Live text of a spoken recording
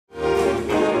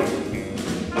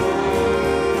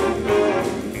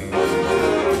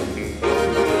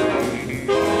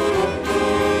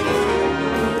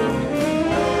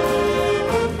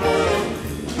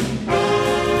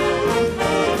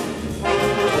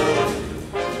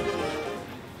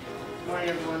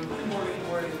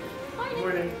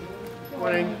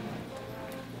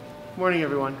morning,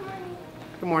 everyone.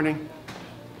 Good morning.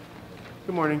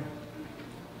 Good morning.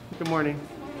 Good morning.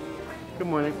 Good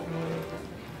morning.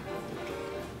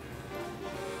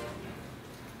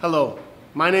 Hello,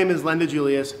 my name is Lenda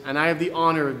Julius, and I have the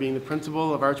honor of being the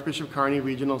principal of Archbishop Carney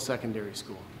Regional Secondary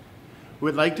School. We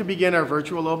would like to begin our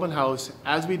virtual open house,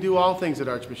 as we do all things at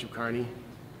Archbishop Carney,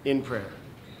 in prayer.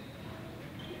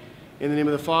 In the name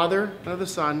of the Father, and of the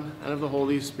Son, and of the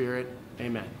Holy Spirit,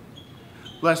 amen.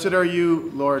 Blessed are you,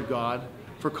 Lord God,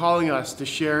 for calling us to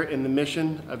share in the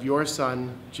mission of your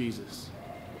Son, Jesus.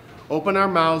 Open our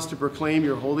mouths to proclaim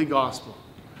your holy gospel,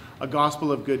 a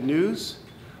gospel of good news,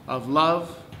 of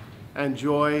love and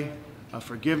joy, of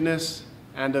forgiveness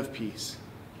and of peace.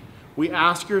 We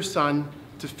ask your Son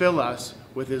to fill us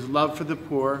with his love for the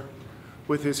poor,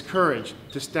 with his courage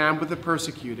to stand with the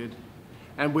persecuted,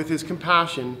 and with his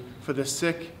compassion for the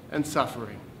sick and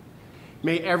suffering.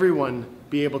 May everyone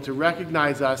be able to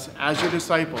recognize us as your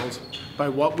disciples by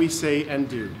what we say and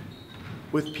do.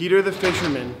 With Peter the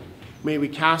fisherman, may we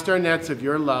cast our nets of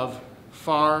your love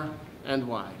far and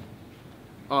wide.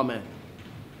 Amen.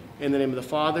 In the name of the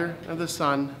Father, and of the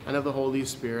Son, and of the Holy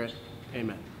Spirit,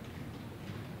 amen.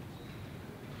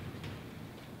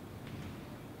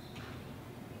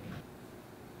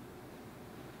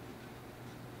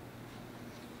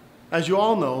 As you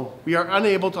all know, we are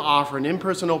unable to offer an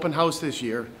in-person open house this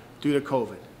year due to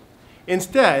COVID.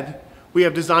 Instead, we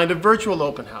have designed a virtual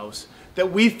open house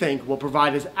that we think will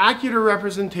provide as accurate a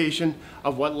representation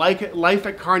of what life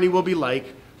at Carney will be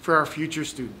like for our future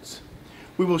students.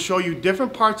 We will show you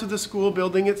different parts of the school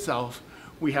building itself.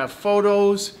 We have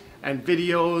photos and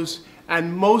videos,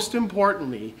 and most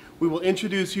importantly, we will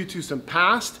introduce you to some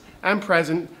past and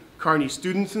present Carney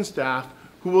students and staff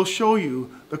who will show you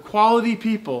the quality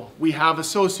people we have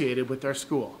associated with our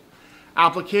school.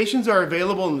 Applications are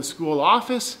available in the school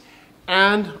office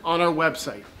and on our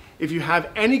website. If you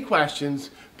have any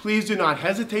questions, please do not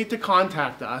hesitate to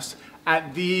contact us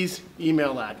at these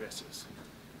email addresses.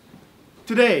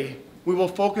 Today, we will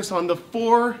focus on the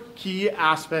 4 key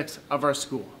aspects of our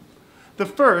school. The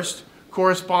first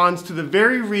corresponds to the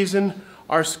very reason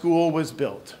our school was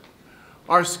built.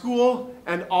 Our school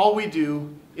and all we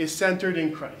do is centered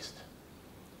in Christ.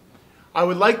 I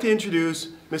would like to introduce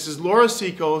Mrs. Laura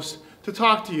Sikos to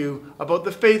talk to you about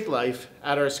the faith life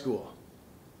at our school.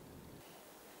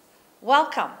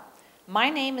 Welcome.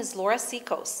 My name is Laura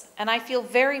Sikos, and I feel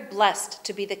very blessed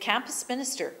to be the campus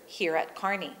minister here at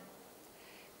Carney.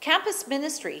 Campus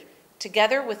ministry,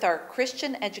 together with our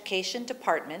Christian Education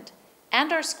Department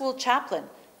and our school chaplain,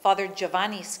 Father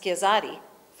Giovanni Schiazzati,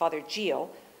 Father Gio,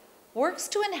 works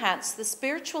to enhance the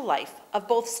spiritual life of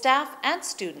both staff and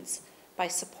students by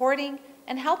supporting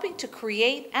and helping to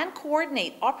create and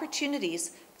coordinate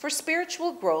opportunities for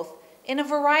spiritual growth in a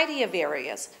variety of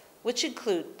areas, which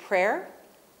include prayer,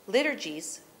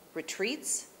 liturgies,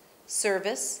 retreats,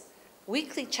 service,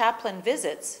 weekly chaplain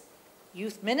visits,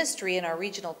 youth ministry in our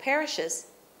regional parishes,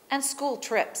 and school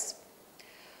trips.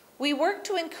 We work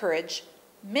to encourage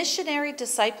missionary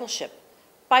discipleship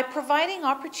by providing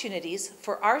opportunities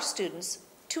for our students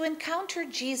to encounter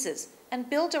Jesus and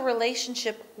build a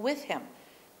relationship with him,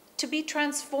 to be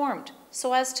transformed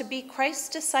so as to be Christ's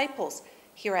disciples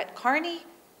here at Carney,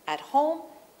 at home,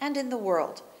 and in the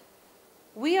world.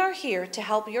 We are here to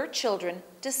help your children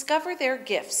discover their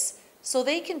gifts so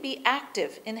they can be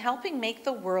active in helping make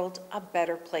the world a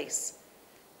better place.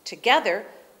 Together,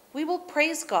 we will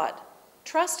praise God,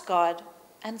 trust God,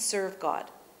 and serve God.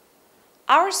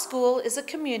 Our school is a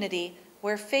community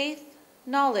where faith,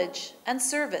 knowledge, and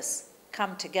service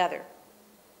come together.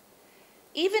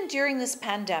 Even during this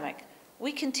pandemic,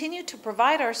 we continue to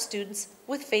provide our students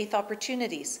with faith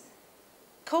opportunities.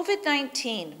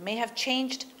 COVID-19 may have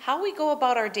changed how we go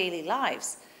about our daily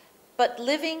lives, but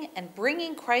living and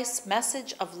bringing Christ's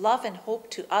message of love and hope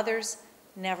to others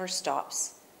never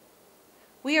stops.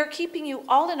 We are keeping you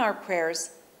all in our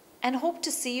prayers and hope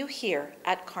to see you here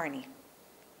at Carney.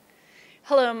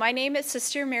 Hello, my name is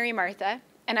Sister Mary Martha,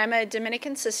 and I'm a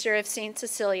Dominican sister of St.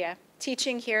 Cecilia,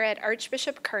 teaching here at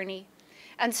Archbishop Carney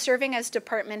and serving as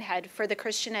department head for the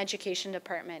Christian Education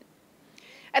Department.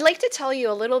 I'd like to tell you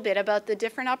a little bit about the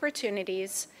different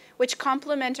opportunities which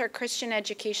complement our Christian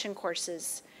education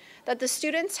courses that the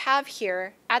students have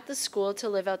here at the school to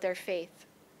live out their faith.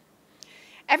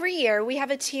 Every year, we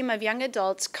have a team of young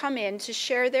adults come in to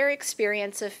share their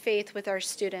experience of faith with our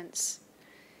students.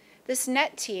 This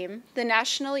NET team, the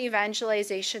National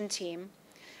Evangelization Team,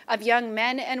 of young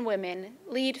men and women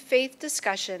lead faith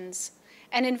discussions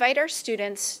and invite our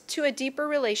students to a deeper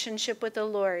relationship with the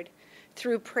Lord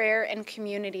through prayer and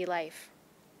community life.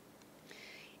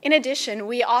 In addition,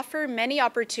 we offer many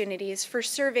opportunities for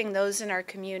serving those in our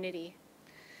community.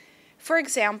 For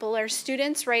example, our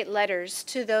students write letters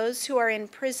to those who are in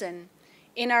prison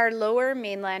in our Lower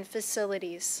Mainland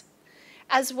facilities,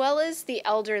 as well as the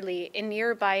elderly in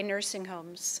nearby nursing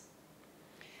homes.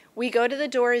 We go to the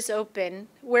Doors Open,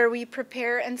 where we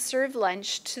prepare and serve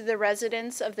lunch to the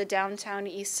residents of the downtown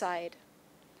East Side.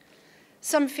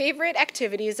 Some favorite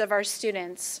activities of our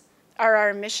students are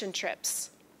our mission trips.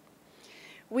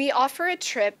 We offer a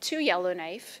trip to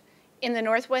Yellowknife in the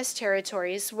Northwest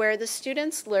Territories, where the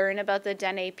students learn about the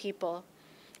Dene people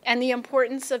and the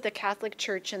importance of the Catholic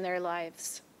Church in their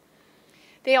lives.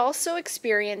 They also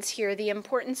experience here the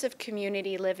importance of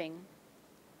community living.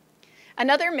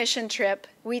 Another mission trip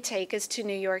we take is to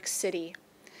New York City,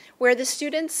 where the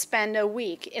students spend a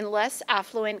week in less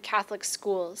affluent Catholic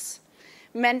schools,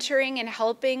 mentoring and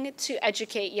helping to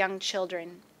educate young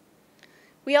children.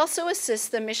 We also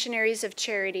assist the Missionaries of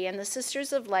Charity and the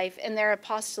Sisters of Life in their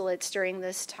apostolates during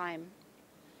this time.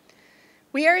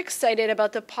 We are excited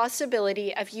about the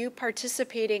possibility of you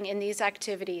participating in these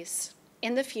activities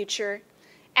in the future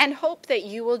and hope that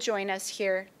you will join us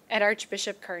here at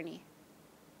Archbishop Carney.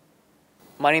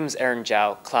 My name is Aaron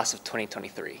Zhao, class of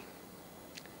 2023.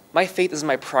 My faith is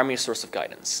my primary source of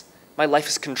guidance. My life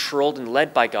is controlled and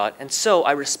led by God, and so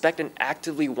I respect and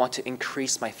actively want to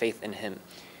increase my faith in Him.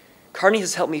 Carney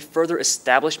has helped me further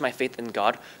establish my faith in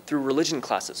God through religion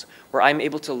classes, where I am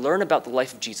able to learn about the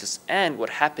life of Jesus and what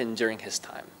happened during His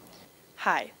time.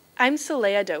 Hi, I'm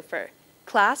Saleha Dofer,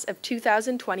 class of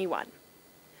 2021.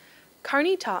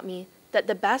 Carney taught me that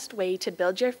the best way to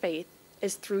build your faith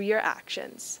is through your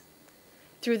actions.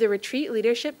 Through the retreat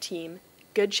leadership team,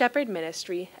 Good Shepherd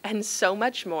Ministry, and so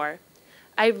much more,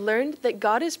 I've learned that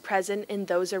God is present in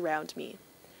those around me,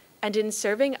 and in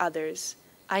serving others,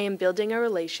 I am building a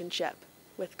relationship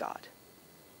with God.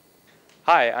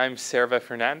 Hi, I'm Serva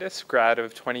Fernandez, grad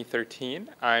of 2013.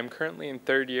 I'm currently in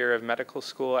third year of medical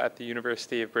school at the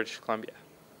University of British Columbia.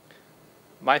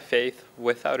 My faith,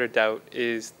 without a doubt,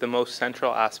 is the most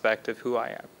central aspect of who I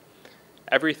am.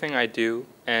 Everything I do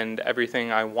and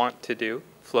everything I want to do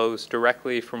flows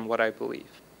directly from what I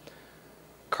believe.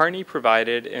 Carney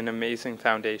provided an amazing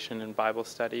foundation in Bible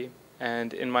study,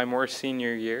 and in my more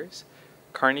senior years,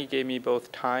 Carney gave me both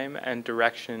time and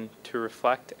direction to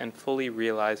reflect and fully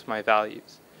realize my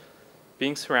values.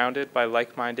 Being surrounded by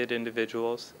like-minded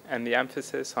individuals and the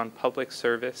emphasis on public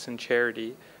service and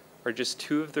charity are just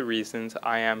two of the reasons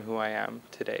I am who I am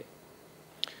today.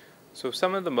 So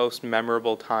some of the most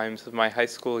memorable times of my high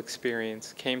school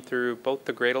experience came through both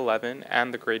the grade 11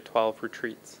 and the grade 12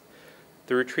 retreats.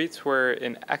 The retreats were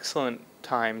an excellent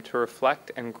time to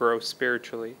reflect and grow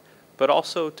spiritually, but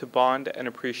also to bond and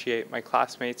appreciate my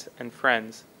classmates and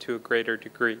friends to a greater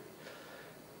degree.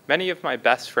 Many of my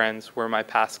best friends were my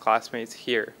past classmates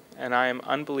here, and I am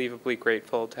unbelievably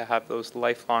grateful to have those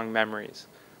lifelong memories,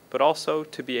 but also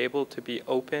to be able to be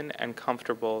open and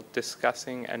comfortable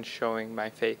discussing and showing my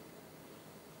faith.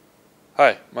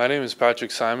 Hi, my name is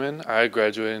Patrick Simon. I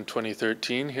graduated in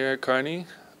 2013 here at Carney,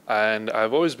 and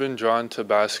I've always been drawn to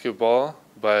basketball,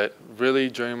 but really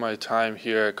during my time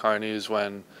here at Carney is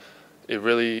when it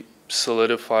really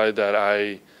solidified that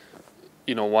I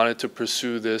wanted to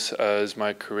pursue this as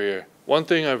my career. One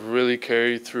thing I've really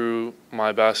carried through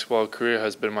my basketball career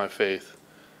has been my faith.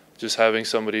 Just having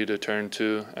somebody to turn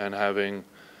to and having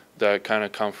that kind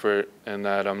of comfort in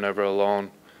that I'm never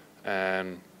alone,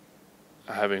 and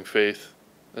having faith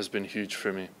has been huge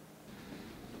for me.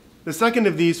 The second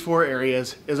of these four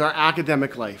areas is our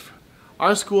academic life.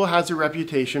 Our school has a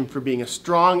reputation for being a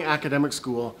strong academic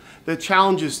school that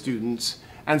challenges students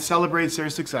and celebrates their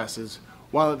successes,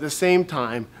 while at the same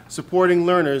time supporting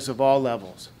learners of all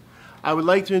levels. I would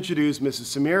like to introduce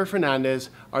Mrs. Samira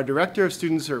Fernandez, our Director of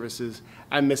Student Services,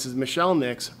 and Mrs. Michelle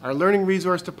Nix, our Learning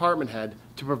Resource Department Head,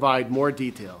 to provide more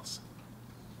details.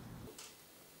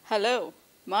 Hello,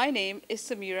 my name is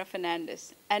Samira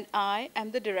Fernandez, and I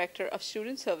am the Director of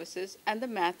Student Services and the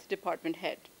Math Department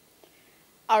Head.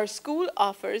 Our school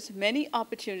offers many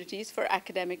opportunities for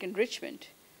academic enrichment.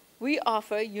 We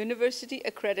offer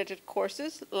university-accredited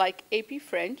courses like AP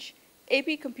French,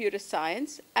 AP Computer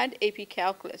Science, and AP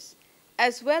Calculus,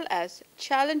 as well as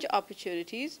challenge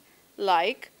opportunities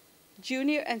like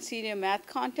junior and senior math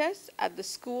contests at the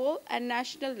school and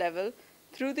national level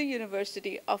through the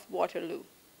University of Waterloo.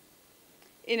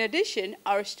 In addition,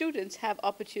 our students have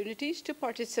opportunities to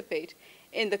participate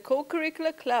in the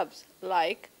co-curricular clubs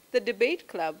like the Debate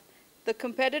Club, the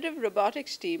Competitive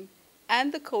Robotics Team,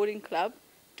 and the Coding Club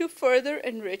to further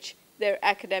enrich their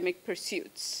academic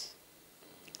pursuits.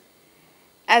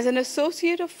 As an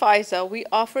associate of FISA, we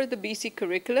offer the BC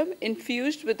curriculum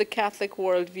infused with the Catholic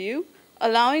worldview,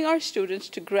 allowing our students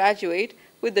to graduate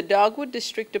with the Dogwood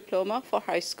District Diploma for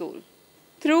high school.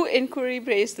 Through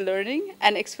inquiry-based learning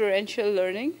and experiential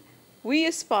learning, we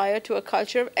aspire to a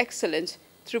culture of excellence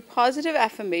through positive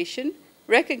affirmation,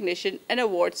 recognition, and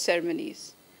award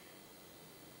ceremonies.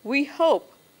 We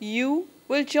hope you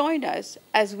will join us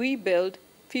as we build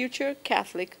future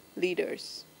Catholic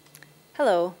leaders.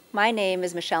 Hello, my name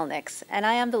is Michelle Nix, and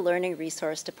I am the Learning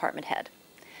Resource Department Head.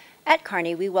 At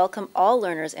Carney, we welcome all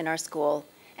learners in our school,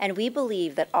 and we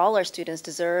believe that all our students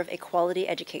deserve a quality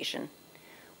education.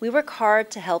 We work hard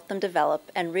to help them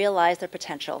develop and realize their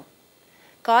potential.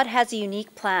 God has a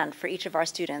unique plan for each of our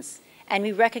students, and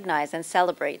we recognize and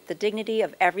celebrate the dignity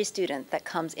of every student that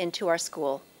comes into our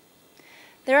school.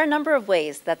 There are a number of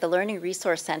ways that the Learning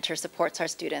Resource Center supports our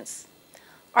students.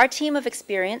 Our team of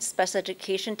experienced special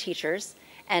education teachers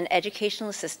and educational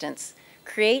assistants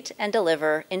create and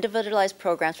deliver individualized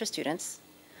programs for students.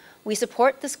 We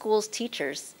support the school's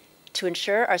teachers to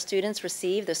ensure our students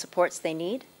receive the supports they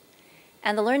need.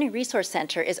 And the Learning Resource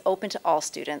Center is open to all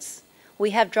students. We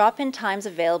have drop-in times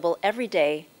available every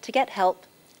day to get help,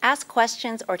 ask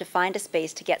questions, or to find a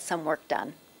space to get some work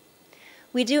done.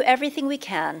 We do everything we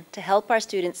can to help our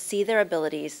students see their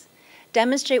abilities,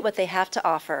 demonstrate what they have to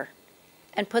offer,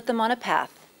 and put them on a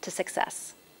path to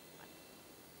success.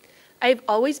 I have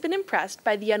always been impressed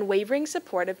by the unwavering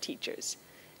support of teachers.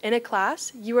 In a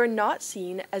class, you are not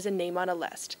seen as a name on a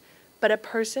list, but a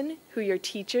person who your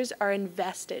teachers are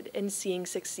invested in seeing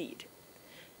succeed.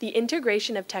 The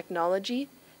integration of technology,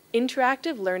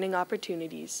 interactive learning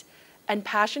opportunities, and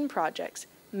passion projects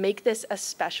make this a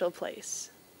special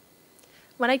place.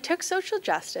 When I took social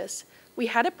justice, we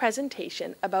had a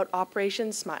presentation about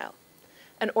Operation Smile,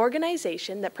 an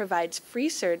organization that provides free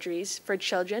surgeries for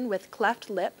children with cleft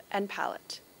lip and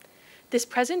palate. This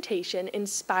presentation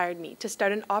inspired me to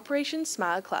start an Operation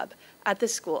Smile Club at the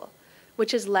school,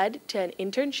 which has led to an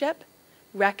internship,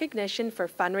 recognition for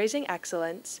fundraising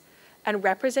excellence, and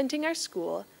representing our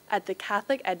school at the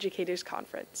Catholic Educators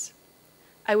Conference.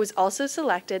 I was also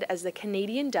selected as the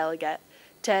Canadian delegate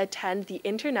to attend the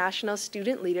International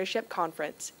Student Leadership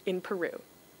Conference in Peru.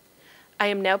 I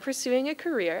am now pursuing a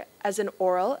career as an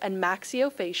oral and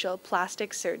maxillofacial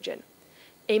plastic surgeon,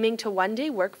 aiming to one day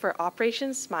work for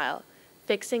Operation Smile,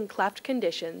 fixing cleft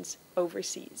conditions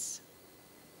overseas.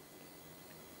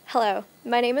 Hello,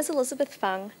 my name is Elizabeth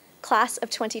Fung, class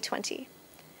of 2020.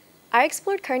 I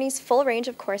explored Carney's full range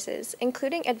of courses,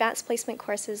 including advanced placement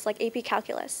courses like AP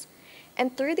Calculus.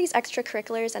 And through these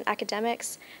extracurriculars and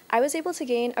academics, I was able to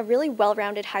gain a really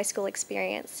well-rounded high school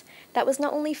experience that was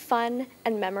not only fun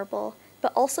and memorable,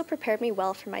 but also prepared me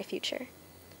well for my future.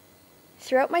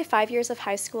 Throughout my 5 years of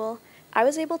high school, I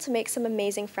was able to make some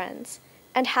amazing friends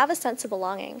and have a sense of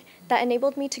belonging that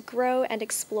enabled me to grow and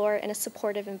explore in a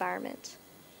supportive environment.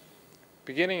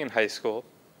 Beginning in high school,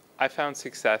 I found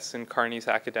success in Carney's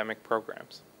academic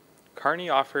programs. Carney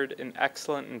offered an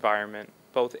excellent environment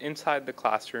both inside the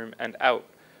classroom and out,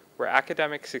 where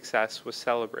academic success was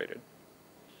celebrated.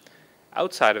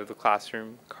 Outside of the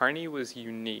classroom, Carney was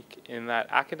unique in that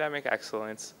academic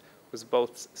excellence was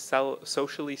both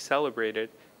socially celebrated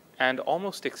and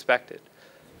almost expected.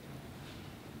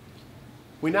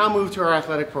 We now move to our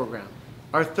athletic program,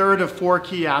 our third of 4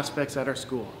 key aspects at our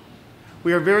school.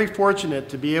 We are very fortunate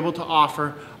to be able to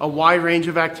offer a wide range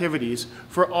of activities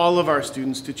for all of our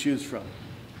students to choose from.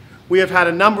 We have had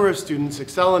a number of students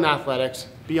excel in athletics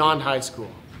beyond high school.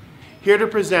 Here to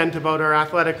present about our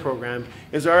athletic program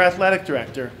is our athletic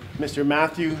director, Mr.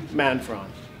 Matthew Manfron.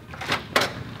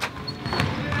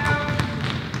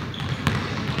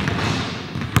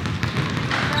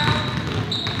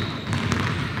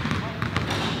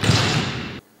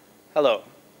 Hello,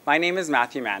 my name is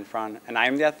Matthew Manfron, and I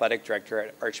am the athletic director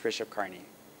at Archbishop Carney.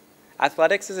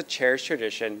 Athletics is a cherished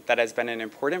tradition that has been an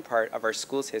important part of our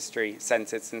school's history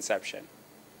since its inception.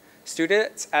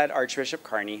 Students at Archbishop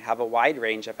Carney have a wide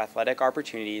range of athletic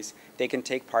opportunities they can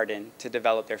take part in to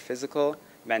develop their physical,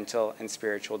 mental, and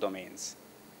spiritual domains.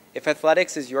 If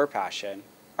athletics is your passion,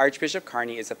 Archbishop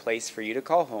Carney is a place for you to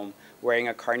call home wearing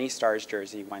a Carney Stars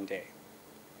jersey one day.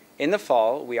 In the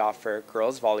fall, we offer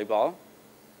girls volleyball,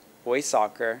 boys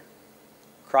soccer,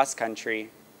 cross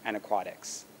country, and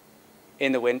aquatics.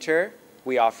 In the winter,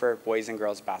 we offer boys and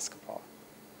girls basketball.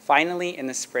 Finally, in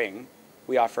the spring,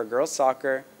 we offer girls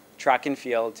soccer, track and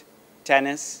field,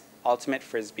 tennis, ultimate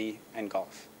frisbee, and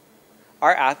golf.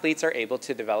 Our athletes are able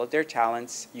to develop their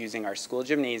talents using our school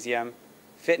gymnasium,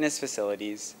 fitness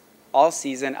facilities,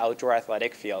 all-season outdoor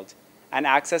athletic field, and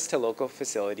access to local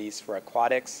facilities for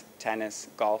aquatics, tennis,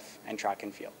 golf, and track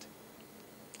and field.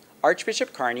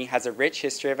 Archbishop Carney has a rich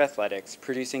history of athletics,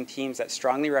 producing teams that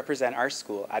strongly represent our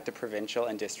school at the provincial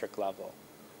and district level.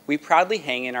 We proudly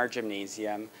hang in our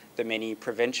gymnasium the many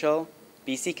provincial,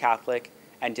 BC Catholic,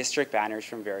 and district banners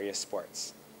from various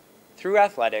sports. Through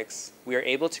athletics, we are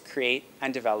able to create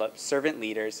and develop servant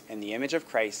leaders in the image of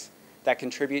Christ that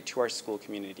contribute to our school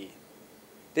community.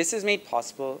 This is made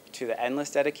possible to the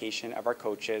endless dedication of our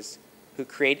coaches, who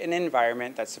create an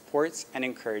environment that supports and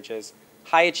encourages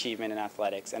high achievement in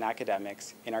athletics and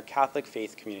academics in our Catholic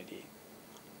faith community.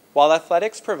 While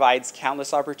athletics provides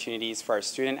countless opportunities for our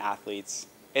student athletes,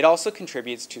 it also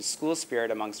contributes to school spirit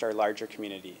amongst our larger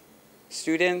community.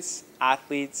 Students,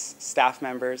 athletes, staff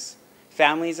members,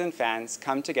 families, and fans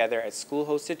come together at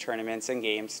school-hosted tournaments and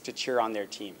games to cheer on their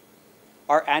team.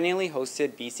 Our annually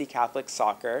hosted BC Catholic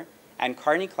soccer and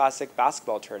Carney Classic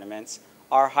basketball tournaments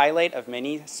are a highlight of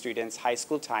many students' high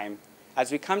school time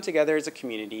as we come together as a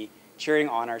community cheering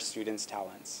on our students'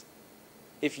 talents.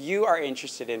 If you are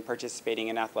interested in participating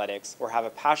in athletics or have a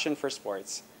passion for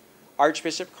sports,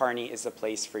 Archbishop Carney is the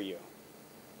place for you.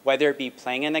 Whether it be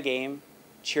playing in a game,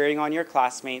 cheering on your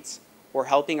classmates, or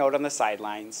helping out on the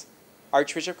sidelines,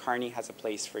 Archbishop Carney has a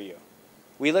place for you.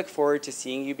 We look forward to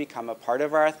seeing you become a part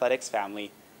of our athletics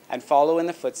family and follow in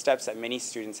the footsteps that many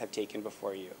students have taken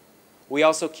before you. We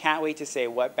also can't wait to say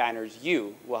what banners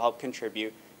you will help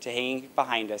contribute to hanging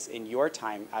behind us in your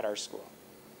time at our school.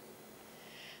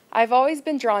 I've always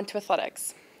been drawn to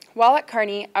athletics. While at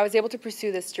Carney, I was able to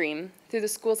pursue this dream through the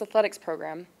school's athletics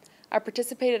program. I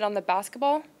participated on the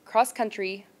basketball,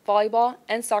 cross-country, volleyball,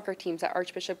 and soccer teams at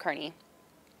Archbishop Carney.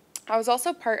 I was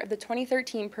also part of the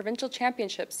 2013 Provincial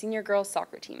Championship Senior Girls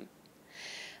Soccer Team.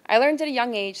 I learned at a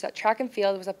young age that track and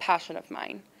field was a passion of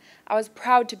mine. I was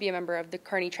proud to be a member of the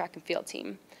Carney track and field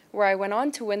team, where I went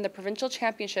on to win the provincial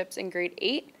championships in grade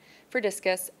 8 for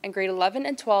discus and grade 11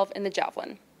 and 12 in the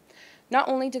javelin. Not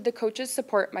only did the coaches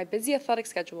support my busy athletic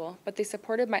schedule, but they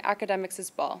supported my academics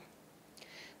as well.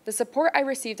 The support I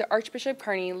received at Archbishop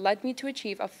Carney led me to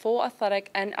achieve a full athletic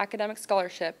and academic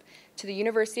scholarship to the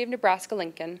University of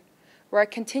Nebraska-Lincoln, where I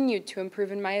continued to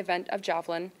improve in my event of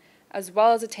javelin, as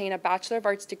well as attain a Bachelor of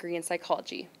Arts degree in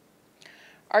psychology.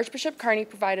 Archbishop Carney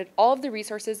provided all of the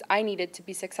resources I needed to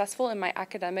be successful in my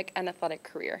academic and athletic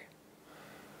career.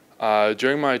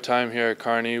 During my time here at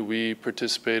Carney, we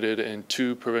participated in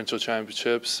 2 provincial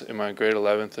championships in my grade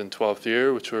 11th and 12th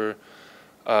year, which were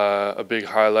a big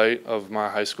highlight of my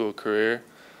high school career.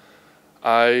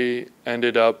 I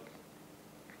ended up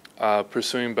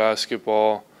pursuing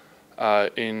basketball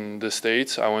in the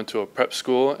States. I went to a prep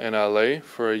school in LA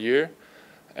for a year,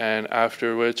 and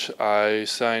after which I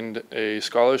signed a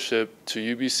scholarship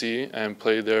to UBC and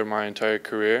played there my entire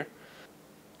career.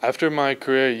 After my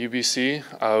career at UBC,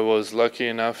 I was lucky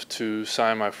enough to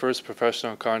sign my first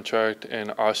professional contract in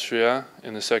Austria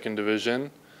in the 2nd division.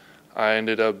 I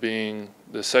ended up being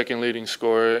the 2nd leading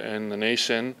scorer in the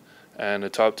nation and a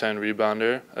top 10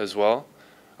 rebounder as well.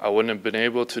 I wouldn't have been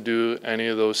able to do any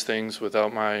of those things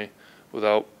without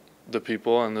the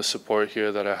people and the support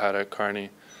here that I had at Carney.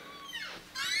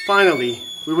 Finally,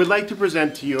 we would like to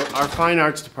present to you our Fine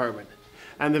Arts Department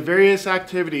and the various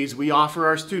activities we offer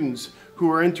our students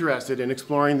who are interested in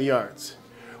exploring the arts.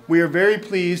 We are very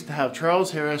pleased to have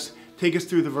Charles Harris take us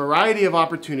through the variety of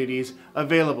opportunities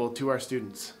available to our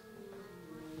students.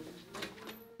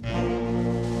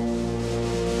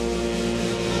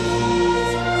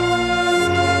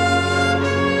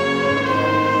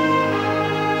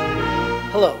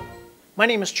 Hello, my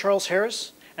name is Charles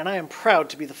Harris, and I am proud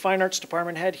to be the Fine Arts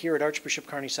Department head here at Archbishop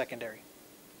Carney Secondary.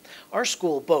 Our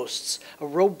school boasts a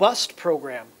robust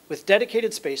program with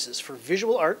dedicated spaces for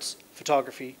visual arts,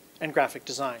 photography, and graphic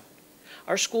design.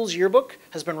 Our school's yearbook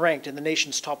has been ranked in the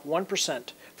nation's top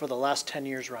 1% for the last 10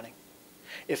 years running.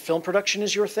 If film production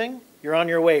is your thing, you're on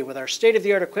your way with our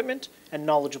state-of-the-art equipment and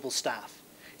knowledgeable staff.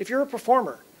 If you're a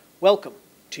performer, welcome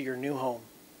to your new home.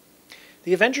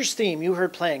 The Avengers theme you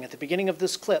heard playing at the beginning of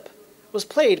this clip was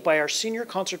played by our senior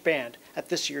concert band at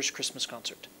this year's Christmas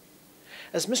concert.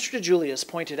 As Mr. DeJulius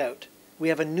pointed out, we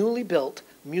have a newly built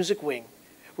music wing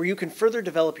where you can further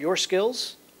develop your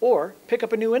skills or pick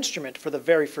up a new instrument for the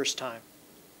very first time.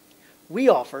 We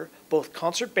offer both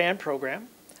concert band program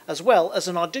as well as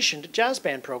an auditioned jazz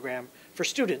band program for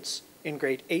students in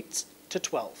grade 8 to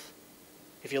 12.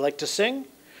 If you like to sing,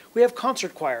 we have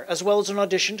concert choir as well as an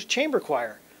auditioned chamber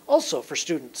choir, also for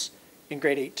students in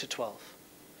grade 8 to 12.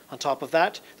 On top of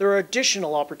that, there are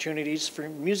additional opportunities for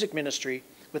music ministry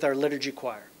with our liturgy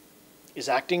choir. Is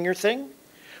acting your thing?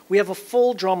 We have a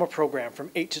full drama program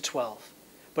from 8 to 12.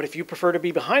 But if you prefer to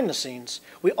be behind the scenes,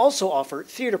 we also offer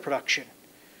theater production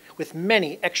with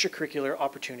many extracurricular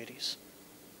opportunities.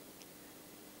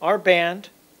 Our band,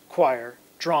 choir,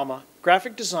 drama,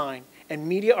 graphic design, and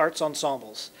media arts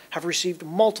ensembles have received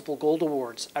multiple gold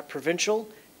awards at provincial,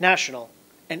 national,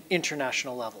 and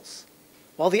international levels.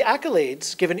 While the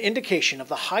accolades give an indication of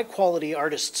the high-quality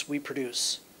artists we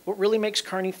produce, what really makes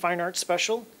Carney Fine Arts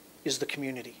special is the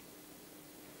community.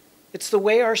 It's the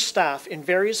way our staff in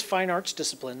various fine arts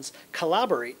disciplines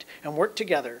collaborate and work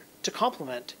together to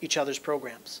complement each other's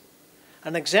programs.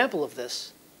 An example of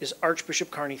this is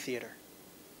Archbishop Carney Theatre.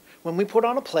 When we put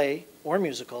on a play or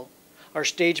musical, our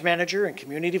stage manager and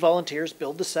community volunteers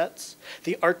build the sets,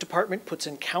 the art department puts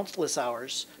in countless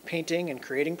hours painting and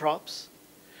creating props,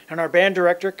 and our band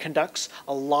director conducts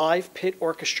a live pit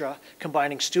orchestra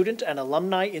combining student and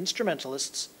alumni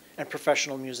instrumentalists and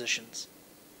professional musicians.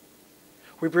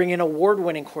 We bring in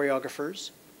award-winning choreographers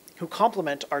who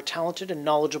complement our talented and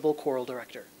knowledgeable choral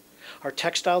director. Our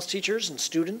textiles teachers and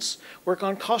students work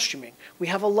on costuming. We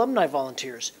have alumni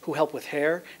volunteers who help with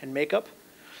hair and makeup.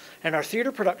 And our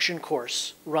theater production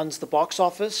course runs the box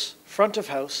office, front of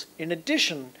house, in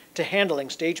addition to handling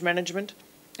stage management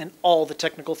and all the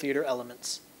technical theater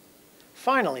elements.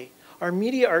 Finally, our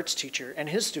media arts teacher and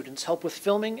his students help with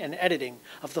filming and editing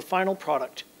of the final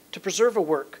product to preserve a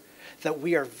work that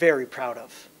we are very proud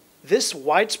of. This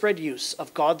widespread use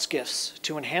of God's gifts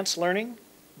to enhance learning,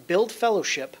 build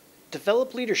fellowship,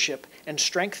 develop leadership, and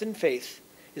strengthen faith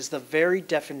is the very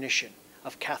definition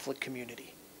of Catholic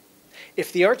community.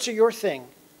 If the arts are your thing,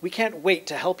 we can't wait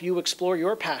to help you explore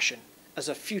your passion as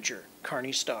a future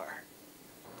Carney star.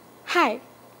 Hi,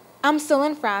 I'm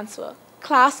Solon Francois,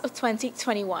 class of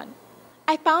 2021.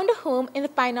 I found a home in the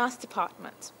Fine Arts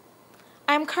department.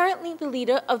 I am currently the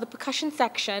leader of the percussion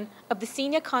section of the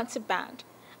senior concert band,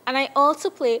 and I also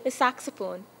play the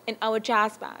saxophone in our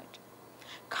jazz band.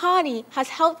 Carney has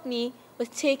helped me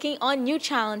with taking on new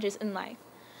challenges in life,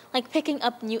 like picking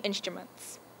up new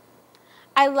instruments.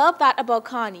 I love that about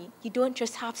Carney, you don't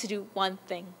just have to do one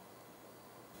thing.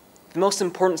 The most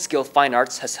important skill fine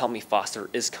arts has helped me foster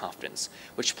is confidence,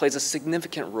 which plays a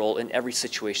significant role in every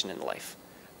situation in life.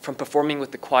 From performing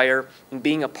with the choir and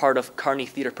being a part of Carney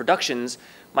Theatre productions,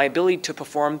 my ability to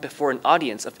perform before an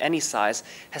audience of any size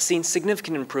has seen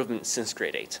significant improvement since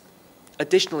grade 8.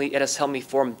 Additionally, it has helped me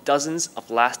form dozens of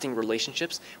lasting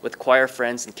relationships with choir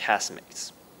friends and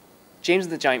castmates. James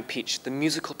and the Giant Peach, the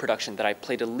musical production that I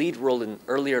played a lead role in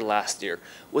earlier last year,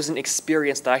 was an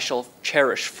experience that I shall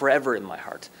cherish forever in my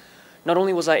heart. Not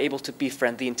only was I able to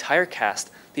befriend the entire cast,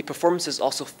 the performances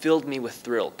also filled me with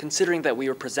thrill, considering that we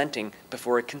were presenting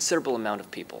before a considerable amount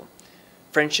of people.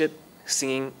 Friendship,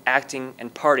 singing, acting,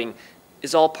 and partying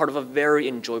is all part of a very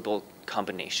enjoyable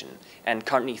combination, and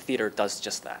Carney Theatre does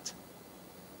just that.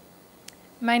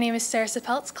 My name is Sarah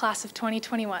Sapeltz, class of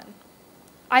 2021.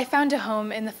 I found a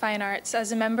home in the fine arts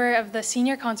as a member of the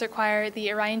senior concert choir,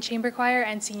 the Orion Chamber Choir,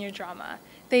 and senior drama.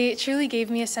 They truly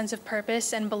gave me a sense of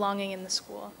purpose and belonging in the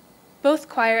school. Both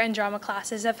choir and drama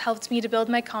classes have helped me to build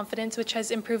my confidence, which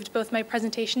has improved both my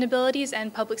presentation abilities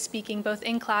and public speaking, both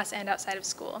in class and outside of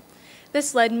school.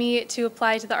 This led me to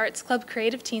apply to the Arts Club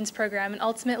Creative Teens program and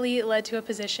ultimately led to a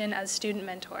position as student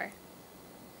mentor.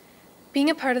 Being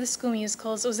a part of the school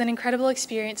musicals was an incredible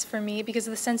experience for me because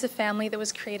of the sense of family that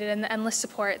was created and the endless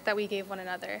support that we gave one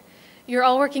another. You're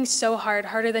all working so hard,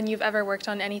 harder than you've ever worked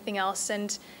on anything else,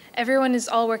 and everyone is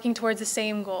all working towards the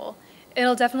same goal.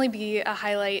 It'll definitely be a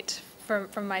highlight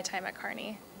from my time at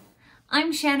Carney.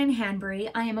 I'm Shannon Hanbury.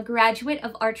 I am a graduate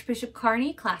of Archbishop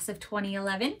Carney, class of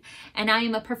 2011, and I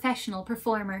am a professional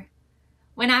performer.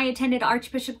 When I attended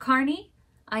Archbishop Carney,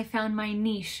 I found my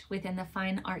niche within the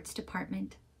fine arts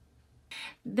department.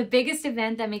 The biggest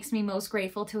event that makes me most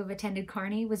grateful to have attended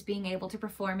Carney was being able to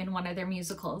perform in one of their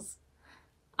musicals.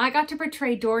 I got to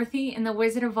portray Dorothy in The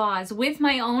Wizard of Oz with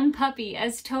my own puppy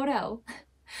as Toto.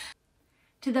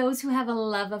 To those who have a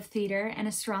love of theater and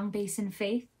a strong base in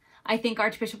faith, I think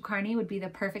Archbishop Carney would be the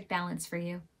perfect balance for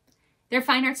you. Their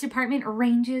fine arts department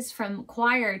ranges from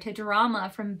choir to drama,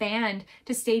 from band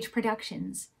to stage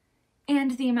productions.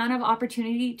 And the amount of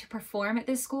opportunity to perform at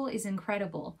this school is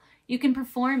incredible. You can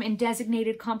perform in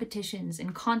designated competitions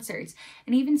and concerts,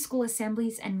 and even school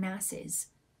assemblies and masses.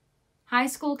 High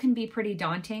school can be pretty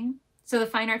daunting, so the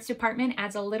fine arts department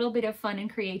adds a little bit of fun and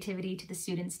creativity to the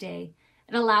students' day.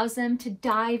 It allows them to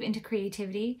dive into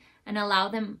creativity and allow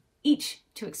them each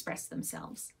to express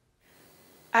themselves.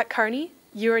 At Carney,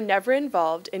 you are never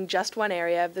involved in just one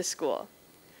area of the school.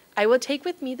 I will take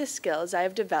with me the skills I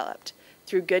have developed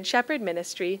through Good Shepherd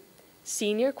Ministry,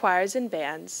 senior choirs and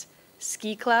bands,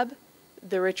 ski club,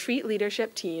 the retreat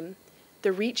leadership team,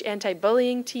 the Reach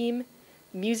anti-bullying team,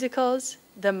 musicals,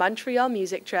 the Montreal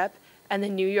music trip, and the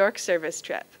New York service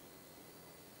trip.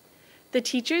 The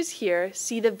teachers here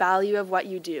see the value of what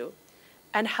you do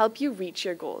and help you reach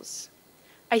your goals.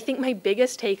 I think my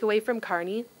biggest takeaway from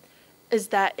Carney is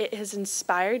that it has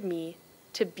inspired me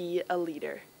to be a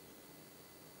leader.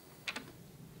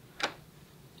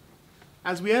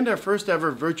 As we end our first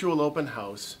ever virtual open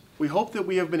house, we hope that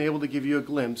we have been able to give you a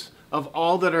glimpse of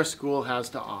all that our school has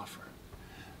to offer.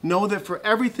 Know that for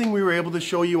everything we were able to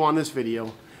show you on this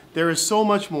video, there is so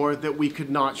much more that we could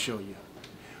not show you.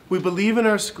 We believe in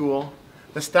our school,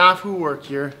 the staff who work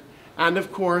here, and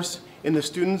of course, in the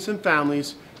students and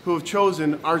families who have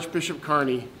chosen Archbishop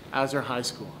Carney as their high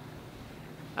school.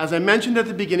 As I mentioned at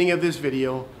the beginning of this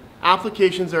video,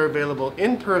 applications are available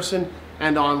in person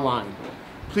and online.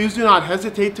 Please do not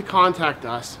hesitate to contact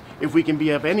us if we can be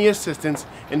of any assistance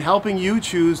in helping you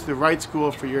choose the right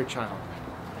school for your child.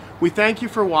 We thank you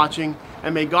for watching,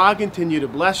 and may God continue to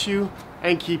bless you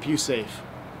and keep you safe.